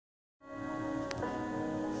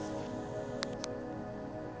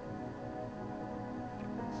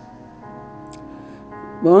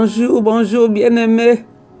Bonjour, bonjour bien-aimés,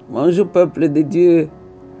 bonjour peuple de Dieu.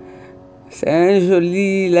 C'est un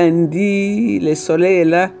joli lundi, le soleil est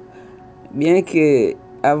là, bien que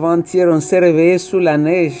avant-hier on s'est réveillé sous la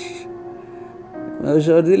neige. Mais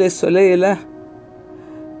aujourd'hui le soleil est là.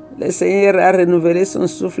 Le Seigneur a renouvelé son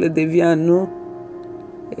souffle de vie en nous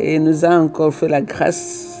et il nous a encore fait la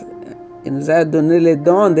grâce. Il nous a donné les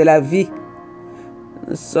dons de la vie.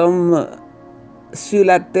 Nous sommes sur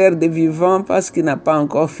la terre des vivants parce qu'il n'a pas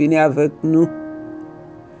encore fini avec nous.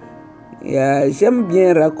 J'aime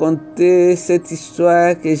bien raconter cette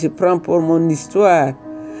histoire que je prends pour mon histoire.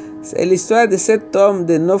 C'est l'histoire de cet homme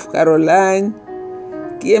de North Carolina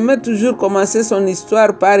qui aimait toujours commencer son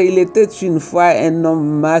histoire par « Il était une fois un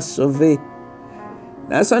homme m'a sauvé ».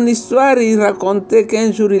 Dans son histoire, il racontait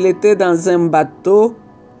qu'un jour il était dans un bateau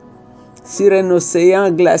sur un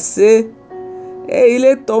océan glacé et il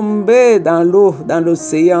est tombé dans l'eau, dans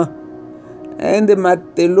l'océan. Un des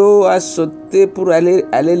matelots a sauté pour aller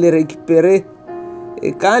le récupérer.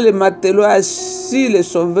 Et quand le matelot a su le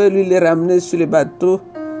sauver, lui le ramener sur le bateau,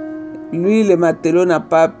 lui, le matelot n'a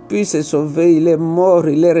pas pu se sauver. Il est mort,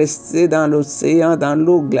 il est resté dans l'océan, dans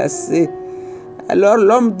l'eau glacée. Alors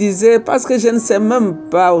l'homme disait, parce que je ne sais même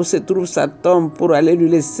pas où se trouve sa tombe pour aller lui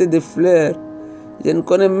laisser des fleurs. Je ne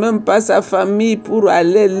connais même pas sa famille pour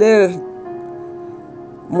aller leur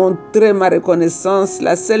montrer ma reconnaissance.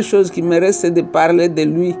 La seule chose qui me reste, c'est de parler de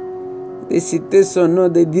lui, de citer son nom,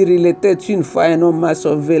 de dire il était une fois un homme m'a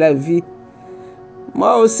sauvé la vie.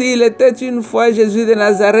 Moi aussi, il était une fois Jésus de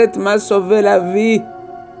Nazareth m'a sauvé la vie.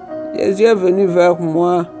 Jésus est venu vers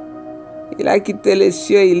moi. Il a quitté les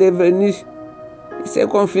cieux, il est venu. Il s'est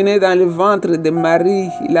confiné dans le ventre de Marie.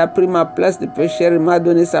 Il a pris ma place de pécheur, il m'a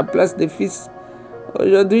donné sa place de fils.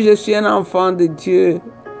 Aujourd'hui, je suis un enfant de Dieu.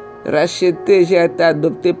 Racheté, j'ai été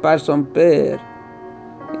adopté par son Père.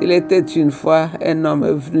 Il était une fois un homme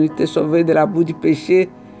venu te sauver de la boue du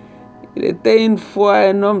péché. Il était une fois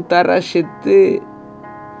un homme t'a racheté.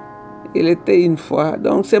 Il était une fois.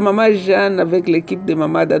 Donc c'est Maman Jeanne avec l'équipe de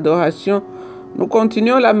Maman d'adoration. Nous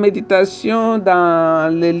continuons la méditation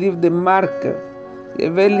dans le livre de Marc. Je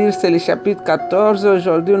vais lire, c'est le chapitre 14.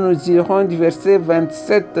 Aujourd'hui, nous irons du verset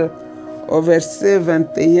 27 au verset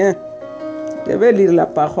 21. Je vais lire la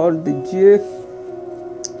parole de Dieu.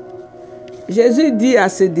 Jésus dit à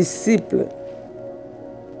ses disciples,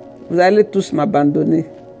 vous allez tous m'abandonner.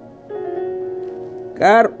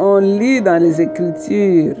 Car on lit dans les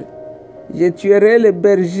Écritures, je tuerai les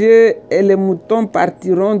bergers et les moutons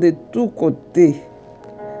partiront de tous côtés.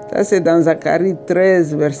 Ça, c'est dans Zacharie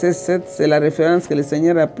 13, verset 7. C'est la référence que le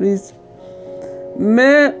Seigneur a prise.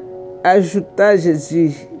 Mais, ajouta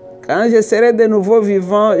Jésus, quand je serai de nouveau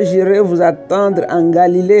vivant, j'irai vous attendre en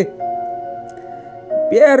Galilée.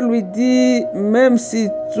 Pierre lui dit, même si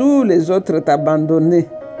tous les autres t'abandonnent,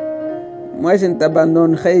 moi je ne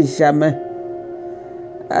t'abandonnerai jamais.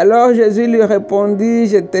 Alors Jésus lui répondit,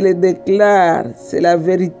 je te le déclare, c'est la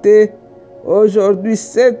vérité. Aujourd'hui,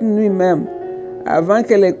 cette nuit même, avant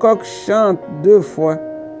que les coqs chantent 2 fois,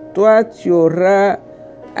 toi tu auras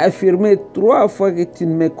affirmé 3 fois que tu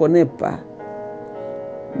ne me connais pas.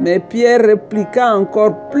 Mais Pierre répliqua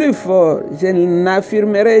encore plus fort, je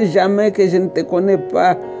n'affirmerai jamais que je ne te connais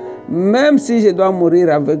pas, même si je dois mourir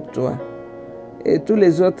avec toi. Et tous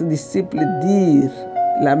les autres disciples dirent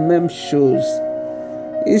la même chose.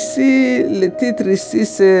 Ici, le titre ici,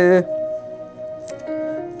 c'est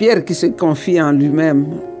Pierre qui se confie en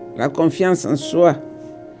lui-même, la confiance en soi.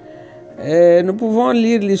 Nous pouvons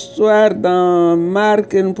lire l'histoire dans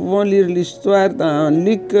Marc, nous pouvons lire l'histoire dans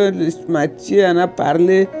Luc, Matthieu en a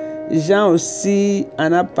parlé, Jean aussi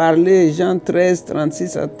en a parlé, Jean 13,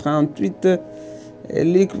 36 à 38, et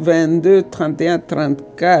Luc 22, 31 à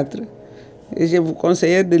 34. Et je vous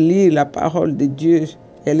conseille de lire la parole de Dieu,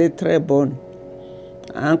 elle est très bonne.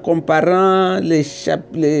 En comparant les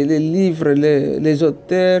livres, les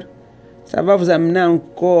auteurs, ça va vous amener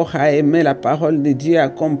encore à aimer la parole de Dieu, à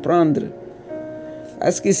comprendre.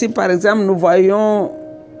 Parce qu'ici, par exemple, nous voyons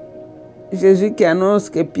Jésus qui annonce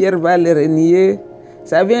que Pierre va le renier.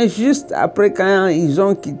 Ça vient juste après quand ils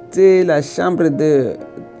ont quitté la chambre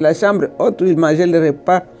haute où ils mangeaient le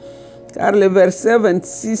repas. Car le verset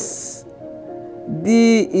 26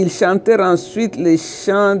 dit, ils chantèrent ensuite les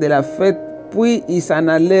chants de la fête, puis ils s'en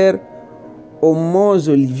allèrent aux monts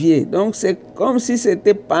Oliviers. Donc c'est comme si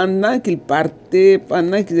c'était pendant qu'ils partaient,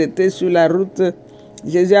 pendant qu'ils étaient sur la route,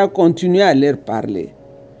 Jésus a continué à leur parler.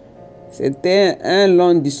 C'était un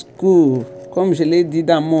long discours, comme je l'ai dit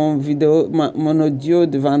dans mon audio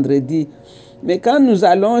de vendredi. Mais quand nous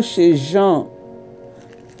allons chez Jean,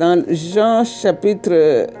 dans Jean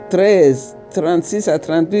chapitre 13, 36 à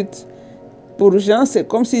 38, pour Jean, c'est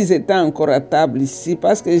comme s'ils étaient encore à table ici,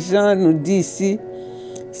 parce que Jean nous dit ici,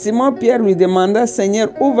 Simon-Pierre lui demanda, Seigneur,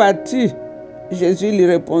 où vas-tu? Jésus lui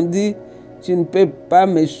répondit, tu ne peux pas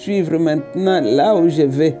me suivre maintenant là où je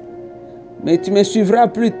vais, mais tu me suivras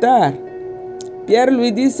plus tard. Pierre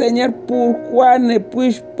lui dit, Seigneur, pourquoi ne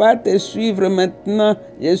puis-je pas te suivre maintenant?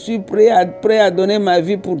 Je suis prêt à donner ma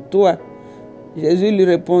vie pour toi. Jésus lui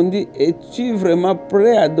répondit, es-tu vraiment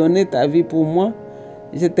prêt à donner ta vie pour moi?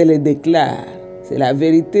 Je te le déclare, c'est la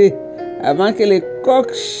vérité. Avant que les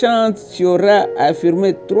coqs chantent, tu auras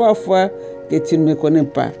affirmé 3 fois que tu ne me connais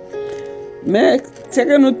pas. Mais ce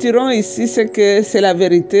que nous tirons ici, c'est que c'est la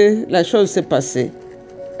vérité, la chose s'est passée.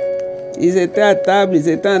 Ils étaient à table, ils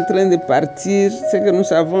étaient en train de partir. Ce que nous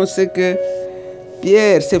savons, c'est que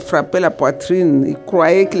Pierre s'est frappé la poitrine. Il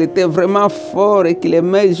croyait qu'il était vraiment fort et qu'il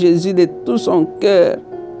aimait Jésus de tout son cœur.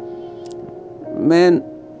 Mais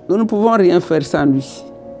nous ne pouvons rien faire sans lui.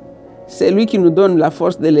 C'est lui qui nous donne la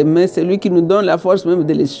force de l'aimer, c'est lui qui nous donne la force même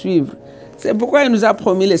de le suivre. C'est pourquoi il nous a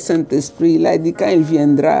promis le Saint-Esprit. Il a dit quand il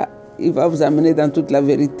viendra, il va vous amener dans toute la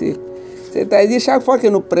vérité. C'est-à-dire chaque fois que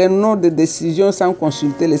nous prenons des décisions sans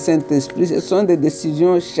consulter le Saint-Esprit, ce sont des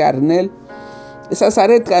décisions charnelles et ça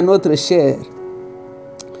s'arrête qu'à notre chair.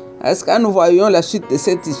 Parce que quand nous voyons la suite de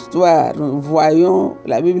cette histoire, nous voyons,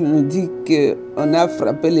 la Bible nous dit qu'on a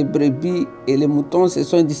frappé les brebis et les moutons se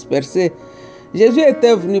sont dispersés. Jésus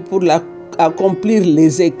était venu pour accomplir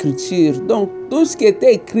les Écritures. Donc, tout ce qui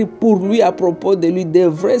était écrit pour lui à propos de lui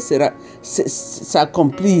devrait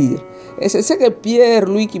s'accomplir. Et c'est ce que Pierre,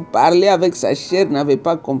 lui qui parlait avec sa chair, n'avait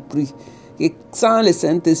pas compris. Que sans le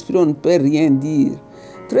Saint-Esprit, on ne peut rien dire.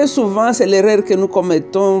 Très souvent, c'est l'erreur que nous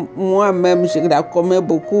commettons. Moi-même, je la commets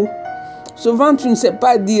beaucoup. Souvent, tu ne sais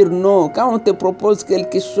pas dire non. Quand on te propose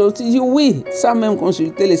quelque chose, tu dis oui, sans même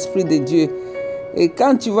consulter l'Esprit de Dieu. Et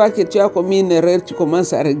quand tu vois que tu as commis une erreur, tu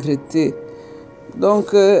commences à regretter.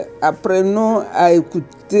 Donc, apprenons à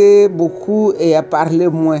écouter beaucoup et à parler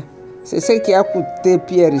moins. C'est ce qui a coûté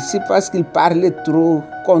Pierre ici parce qu'il parlait trop,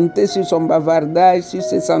 comptait sur son bavardage, sur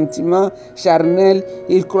ses sentiments charnels.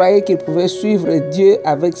 Il croyait qu'il pouvait suivre Dieu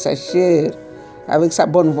avec sa chair, avec sa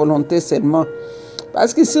bonne volonté seulement.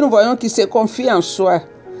 Parce qu'ici, nous voyons qu'il se confie en soi.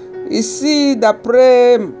 Ici,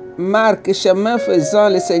 d'après Marc, chemin faisant,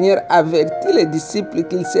 le Seigneur avertit les disciples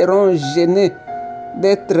qu'ils seront gênés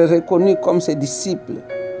d'être reconnus comme ses disciples.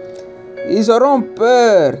 Ils auront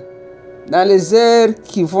peur dans les heures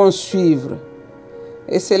qui vont suivre.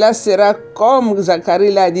 Et cela sera comme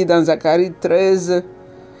Zacharie l'a dit dans Zacharie 13,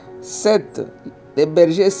 7. Le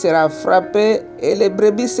berger sera frappé et les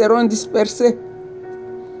brebis seront dispersées.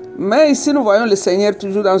 Mais ici, nous voyons le Seigneur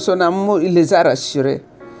toujours dans son amour, il les a rassurés.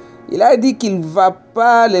 Il a dit qu'il ne va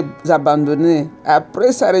pas les abandonner.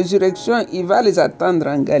 Après sa résurrection, il va les attendre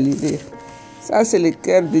en Galilée. Ça, c'est le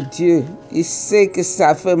cœur de Dieu. Il sait que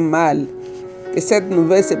ça fait mal. Que cette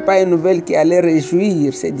nouvelle, ce n'est pas une nouvelle qui allait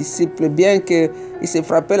réjouir ses disciples. Bien qu'ils se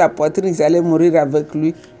frappaient la poitrine, ils allaient mourir avec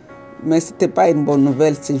lui. Mais ce n'était pas une bonne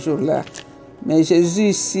nouvelle ce jour-là. Mais Jésus,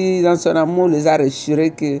 ici, dans son amour, les a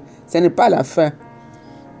rassurés que ce n'est pas la fin.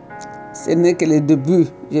 Ce n'est que le début.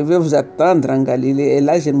 Je vais vous attendre en Galilée et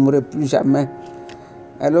là, je ne mourrai plus jamais.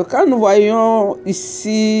 Alors, quand nous voyons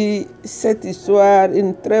ici cette histoire,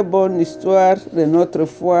 une très bonne histoire de notre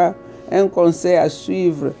foi, un conseil à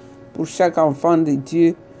suivre pour chaque enfant de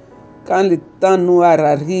Dieu, quand le temps noir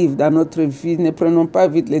arrive dans notre vie, ne prenons pas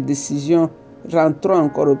vite les décisions, rentrons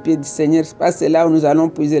encore au pied du Seigneur. Parce que c'est là où nous allons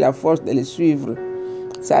puiser la force de le suivre.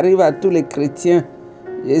 Ça arrive à tous les chrétiens.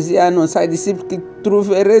 Jésus a annoncé à ses disciples qu'ils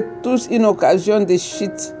trouveraient tous une occasion de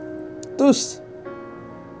chute. Tous.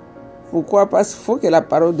 Pourquoi? Parce qu'il faut que la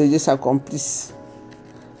parole de Dieu s'accomplisse.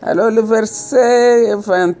 Alors le verset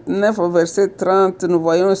 29 au verset 30, nous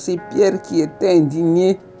voyons aussi Pierre qui était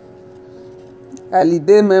indigné à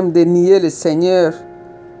l'idée même de nier le Seigneur.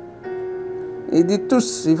 Il dit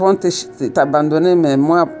tous, ils vont t'abandonner, mais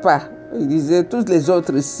moi pas. Il disait, tous les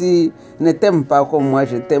autres ici ne t'aiment pas comme moi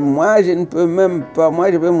je t'aime. Moi, je ne peux même pas.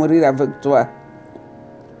 Moi, je vais mourir avec toi.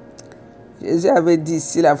 Jésus avait dit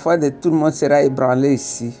ici, la foi de tout le monde sera ébranlée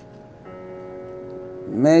ici.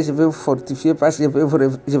 Mais je vais vous fortifier parce que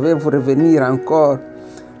je vais vous revenir encore.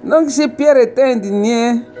 Donc, si Pierre était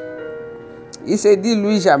indigné, il s'est dit,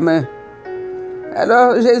 lui, jamais.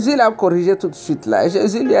 Alors, Jésus l'a corrigé tout de suite là.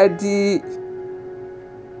 Jésus lui a dit,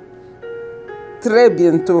 très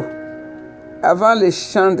bientôt, avant le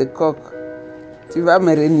chant de coq, tu vas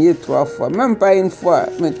me renier 3 fois. Même pas une fois,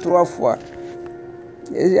 mais 3 fois.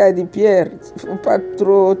 Jésus a dit, Pierre, il ne faut pas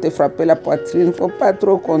trop te frapper la poitrine, il ne faut pas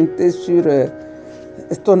trop compter sur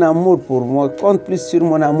ton amour pour moi. Compte plus sur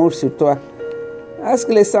mon amour sur toi. Parce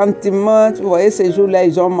que les sentiments, vous voyez, ces jours-là,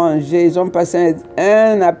 ils ont mangé, ils ont passé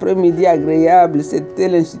un après-midi agréable. C'était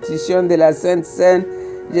l'institution de la Sainte Seine.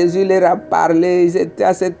 Jésus leur a parlé, ils étaient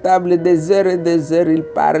à cette table des heures et des heures. Ils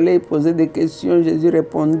parlaient, ils posaient des questions, Jésus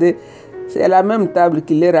répondait. C'est à la même table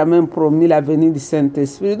qu'il leur a même promis la venue du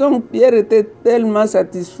Saint-Esprit. Donc Pierre était tellement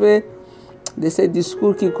satisfait de ces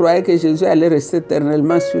discours qu'il croyait que Jésus allait rester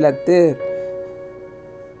éternellement sur la terre.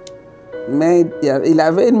 Mais il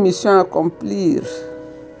avait une mission à accomplir.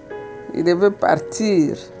 Il devait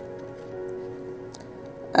partir.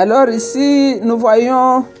 Alors ici, nous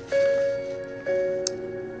voyons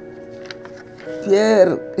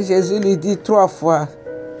Pierre, Jésus lui dit 3 fois.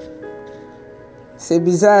 C'est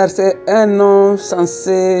bizarre, c'est un nom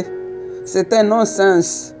censé, c'est un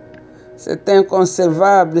non-sens. C'est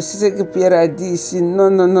inconcevable. C'est ce que Pierre a dit ici.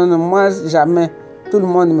 Non, non, non, non, moi jamais. Tout le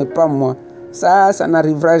monde, mais pas moi. Ça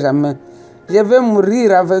n'arrivera jamais. Je vais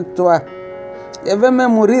mourir avec toi. Je vais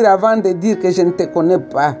même mourir avant de dire que je ne te connais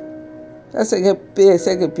pas. Ça, c'est ce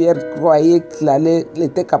que Pierre croyait qu'il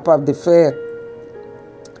était capable de faire.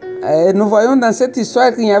 Et nous voyons dans cette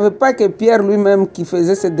histoire qu'il n'y avait pas que Pierre lui-même qui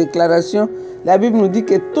faisait cette déclaration. La Bible nous dit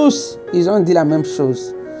que tous, ils ont dit la même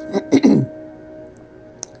chose.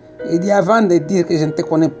 Il dit avant de dire que je ne te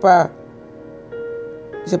connais pas,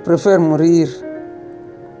 je préfère mourir.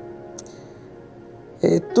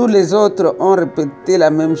 Et tous les autres ont répété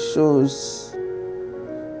la même chose.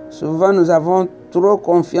 Souvent, nous avons trop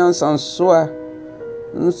confiance en soi.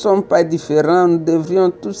 Nous ne sommes pas différents. Nous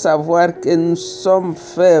devrions tous savoir que nous sommes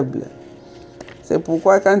faibles. C'est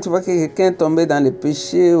pourquoi quand tu vois que quelqu'un est tombé dans le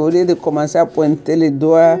péché, au lieu de commencer à pointer les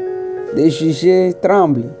doigts, de juger,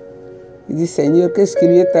 tremble. Il dit, Seigneur, qu'est-ce qui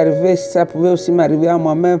lui est arrivé? Ça pouvait aussi m'arriver à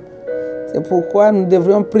moi-même. C'est pourquoi nous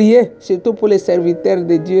devrions prier, surtout pour les serviteurs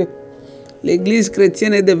de Dieu. L'Église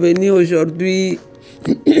chrétienne est devenue aujourd'hui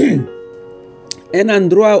un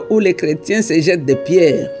endroit où les chrétiens se jettent des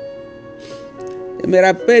pierres. Je me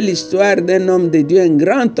rappelle l'histoire d'un homme de Dieu, un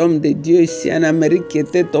grand homme de Dieu ici en Amérique qui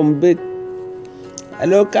était tombé.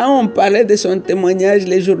 Alors quand on parlait de son témoignage,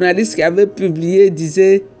 les journalistes qui avaient publié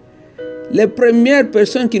disaient les premières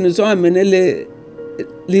personnes qui nous ont amené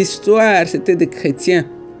l'histoire, c'était des chrétiens.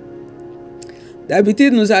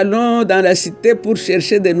 D'habitude, nous allons dans la cité pour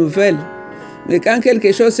chercher des nouvelles. Mais quand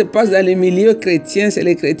quelque chose se passe dans les milieux chrétiens, c'est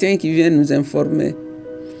les chrétiens qui viennent nous informer.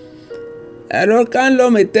 Alors quand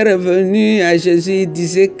l'homme était revenu à Jésus, il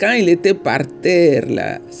disait quand il était par terre,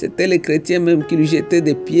 là, c'était les chrétiens même qui lui jetaient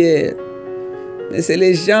des pierres. Mais c'est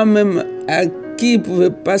les gens même à qui il ne pouvait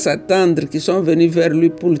pas s'attendre qui sont venus vers lui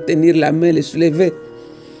pour tenir la main, le soulever.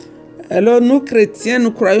 Alors nous chrétiens,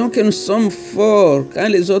 nous croyons que nous sommes forts. Quand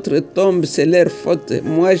les autres tombent, c'est leur faute.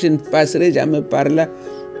 Moi, je ne passerai jamais par là.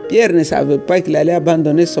 Pierre ne savait pas qu'il allait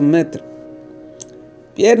abandonner son maître.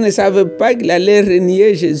 Pierre ne savait pas qu'il allait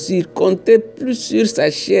renier Jésus. Il comptait plus sur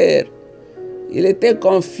sa chair. Il était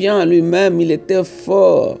confiant en lui-même, il était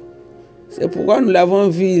fort. C'est pourquoi nous l'avons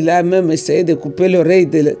vu là même essayer de couper l'oreille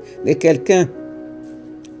de quelqu'un.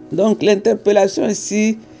 Donc l'interpellation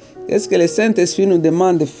ici, qu'est-ce que le Saint-Esprit nous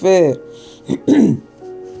demande de faire?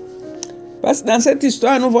 Parce que dans cette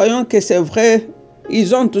histoire, nous voyons que c'est vrai,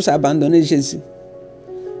 ils ont tous abandonné Jésus.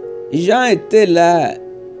 Jean était là,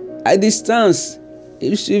 à distance.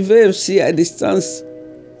 Il suivait aussi à distance.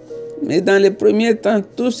 Mais dans les premiers temps,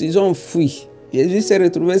 tous, ils ont fui. Jésus s'est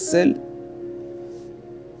retrouvé seul.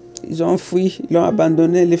 Ils ont fui, ils l'ont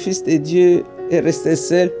abandonné. Le Fils de Dieu est resté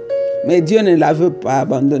seul. Mais Dieu ne l'avait pas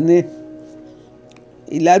abandonné.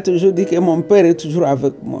 Il a toujours dit que mon Père est toujours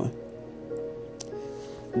avec moi.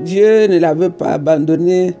 Dieu ne l'avait pas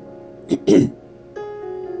abandonné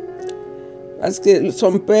parce que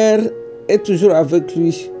son Père est toujours avec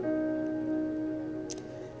lui.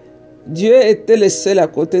 Dieu était le seul à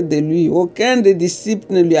côté de lui. Aucun des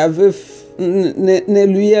disciples ne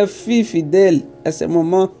lui a fui fidèle à ce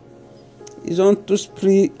moment. Ils ont tous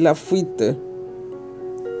pris la fuite.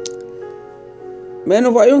 Mais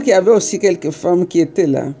nous voyons qu'il y avait aussi quelques femmes qui étaient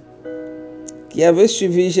là, qui avaient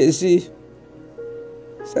suivi Jésus.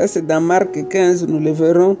 Ça, c'est dans Marc 15, nous le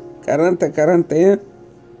verrons, 40 à 41.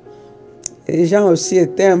 Et les gens aussi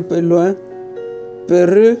étaient un peu loin,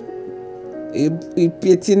 peureux. Ils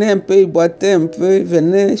piétinaient un peu, ils boitaient un peu, ils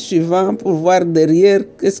venaient suivant pour voir derrière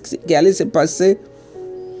qu'est-ce qui allait se passer.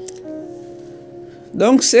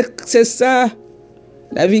 Donc c'est ça,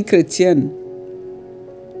 la vie chrétienne.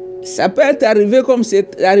 Ça peut être arrivé comme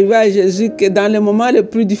c'est arrivé à Jésus, que dans les moments les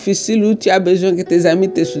plus difficiles où tu as besoin que tes amis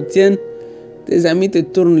te soutiennent, tes amis te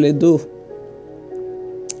tournent le dos.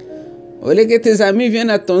 Au lieu que tes amis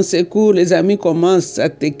viennent à ton secours, les amis commencent à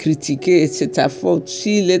te critiquer. C'est ta faute.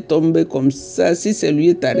 S'il est tombé comme ça, si c'est lui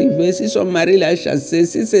est arrivé, si son mari l'a chassé,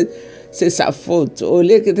 si c'est sa faute. Au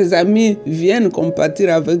lieu que tes amis viennent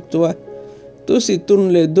compatir avec toi, tous ils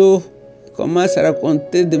tournent le dos, commencent à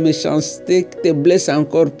raconter de méchanceté qui te blessent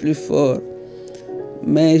encore plus fort.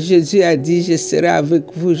 Mais Jésus a dit, je serai avec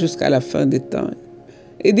vous jusqu'à la fin des temps.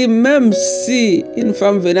 Il dit, même si une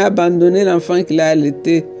femme venait abandonner l'enfant qu'il a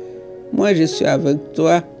allaité, moi je suis avec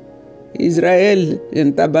toi. Israël, je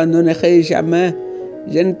ne t'abandonnerai jamais.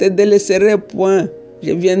 Je ne te délaisserai point.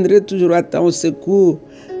 Je viendrai toujours à ton secours.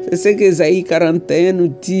 C'est ce qu'Ésaïe 41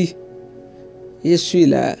 nous dit. Je suis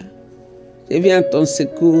là. Je viens à ton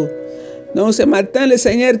secours. Donc ce matin, le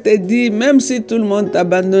Seigneur te dit, même si tout le monde t'a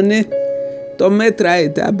abandonné, ton maître a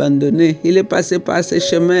été abandonné. Il est passé par ce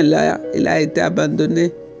chemin-là. Il a été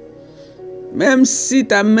abandonné. Même si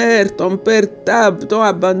ta mère, ton père t'ont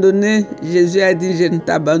abandonné, Jésus a dit, je ne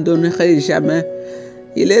t'abandonnerai jamais.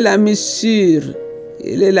 Il est l'ami sûr.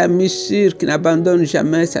 Il est l'ami sûr qui n'abandonne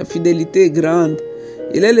jamais. Sa fidélité est grande.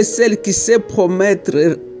 Il est le seul qui sait promettre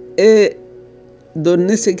et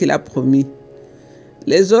donner ce qu'il a promis.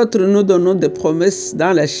 Les autres, nous donnons des promesses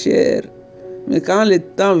dans la chair. Mais quand le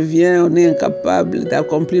temps vient, on est incapable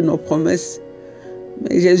d'accomplir nos promesses.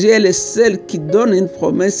 Mais Jésus est le seul qui donne une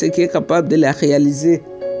promesse et qui est capable de la réaliser.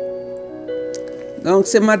 Donc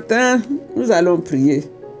ce matin, nous allons prier.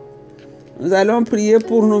 Nous allons prier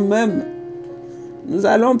pour nous-mêmes. Nous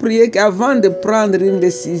allons prier qu'avant de prendre une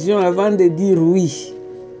décision, avant de dire oui,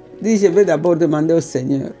 dis je vais d'abord demander au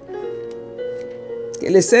Seigneur.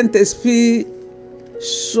 Que le Saint-Esprit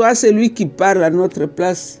soit celui qui parle à notre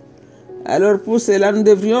place. Alors pour cela, nous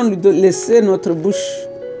devrions lui laisser notre bouche.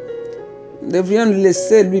 Nous devrions lui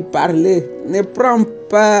laisser lui parler. Ne prends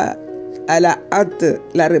pas à la hâte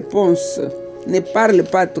la réponse. Ne parle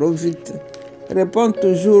pas trop vite. Réponds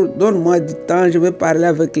toujours, donne-moi du temps, je vais parler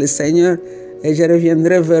avec le Seigneur et je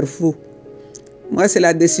reviendrai vers vous. Moi, c'est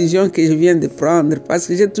la décision que je viens de prendre parce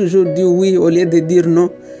que j'ai toujours dit oui au lieu de dire non.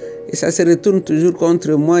 Et ça se retourne toujours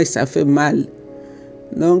contre moi et ça fait mal.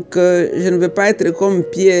 Donc, je ne veux pas être comme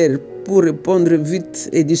Pierre pour répondre vite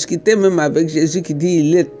et discuter même avec Jésus qui dit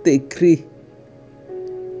il est écrit.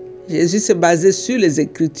 Jésus s'est basé sur les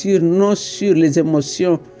Écritures, non sur les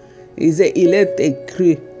émotions. Il disait, il est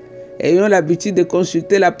écrit. Ayons l'habitude de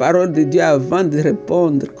consulter la parole de Dieu avant de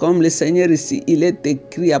répondre. Comme le Seigneur ici, il est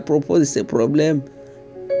écrit à propos de ces problèmes.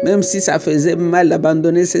 Même si ça faisait mal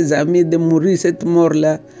d'abandonner ses amis, de mourir cette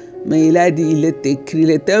mort-là. Mais il a dit, il est écrit.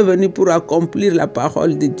 Il était venu pour accomplir la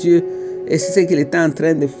parole de Dieu. Et c'est ce qu'il était en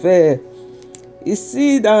train de faire.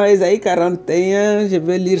 Ici, dans Ésaïe 41, je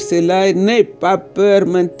vais lire cela. N'aie pas peur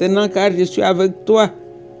maintenant, car je suis avec toi.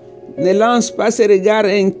 Ne lance pas ce regard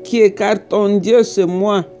inquiet, car ton Dieu, c'est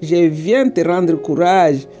moi. Je viens te rendre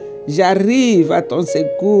courage. J'arrive à ton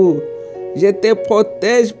secours. Je te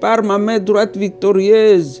protège par ma main droite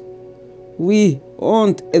victorieuse. Oui,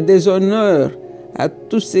 honte et déshonneur à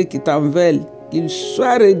tous ceux qui t'en veulent. Qu'ils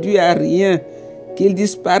soient réduits à rien, qu'ils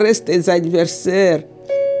disparaissent tes adversaires.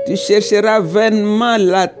 Tu chercheras vainement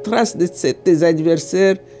la trace de tes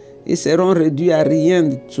adversaires. Ils seront réduits à rien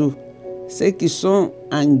du tout. Ceux qui sont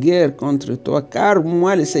en guerre contre toi. Car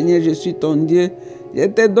moi, le Seigneur, je suis ton Dieu. Je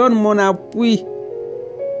te donne mon appui.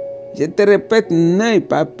 Je te répète, n'aie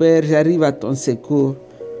pas peur, j'arrive à ton secours.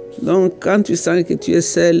 Donc, quand tu sens que tu es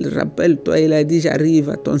seul, rappelle-toi, il a dit, j'arrive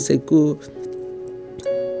à ton secours.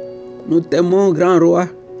 Nous t'aimons, grand roi.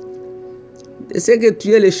 C'est ce que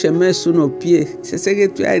tu es le chemin sous nos pieds. C'est ce que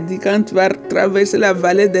tu as dit. Quand tu vas traverser la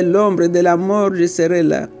vallée de l'ombre et de la mort, je serai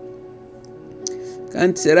là.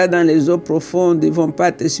 Quand tu seras dans les eaux profondes, ils ne vont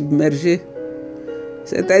pas te submerger.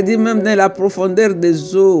 C'est-à-dire même dans la profondeur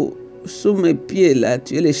des eaux, sous mes pieds, là,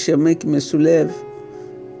 tu es le chemin qui me soulève.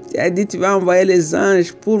 Tu as dit, tu vas envoyer les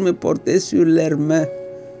anges pour me porter sur leurs mains,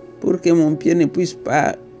 pour que mon pied ne puisse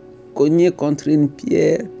pas cogner contre une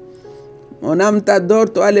pierre. Mon âme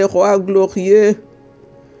t'adore, toi le roi glorieux.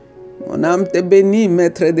 Mon âme te bénit,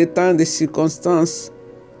 maître des temps, des circonstances.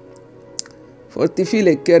 Fortifie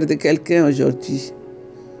le cœur de quelqu'un aujourd'hui.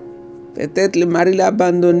 Peut-être le mari l'a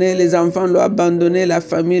abandonné, les enfants l'ont abandonné, la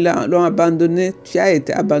famille l'ont abandonné. Tu as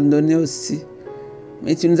été abandonné aussi.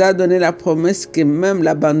 Mais tu nous as donné la promesse que même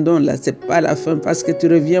l'abandon, là, ce n'est pas la fin parce que tu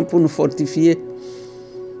reviens pour nous fortifier.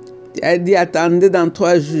 Tu as dit, attendez dans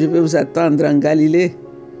 3 jours, je vais vous attendre en Galilée.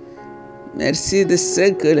 Merci de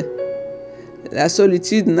ce que la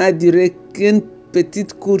solitude n'a duré qu'une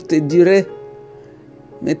petite courte durée.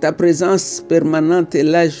 Mais ta présence permanente est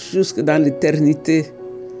là jusque dans l'éternité.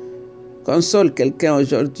 Console quelqu'un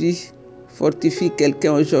aujourd'hui, fortifie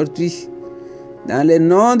quelqu'un aujourd'hui. Dans le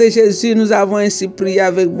nom de Jésus, nous avons ainsi prié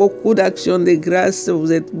avec beaucoup d'action de grâce.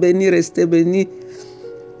 Vous êtes bénis, restez bénis.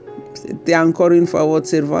 C'était encore une fois votre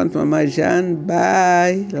servante, Maman Jeanne.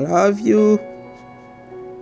 Bye. Love you.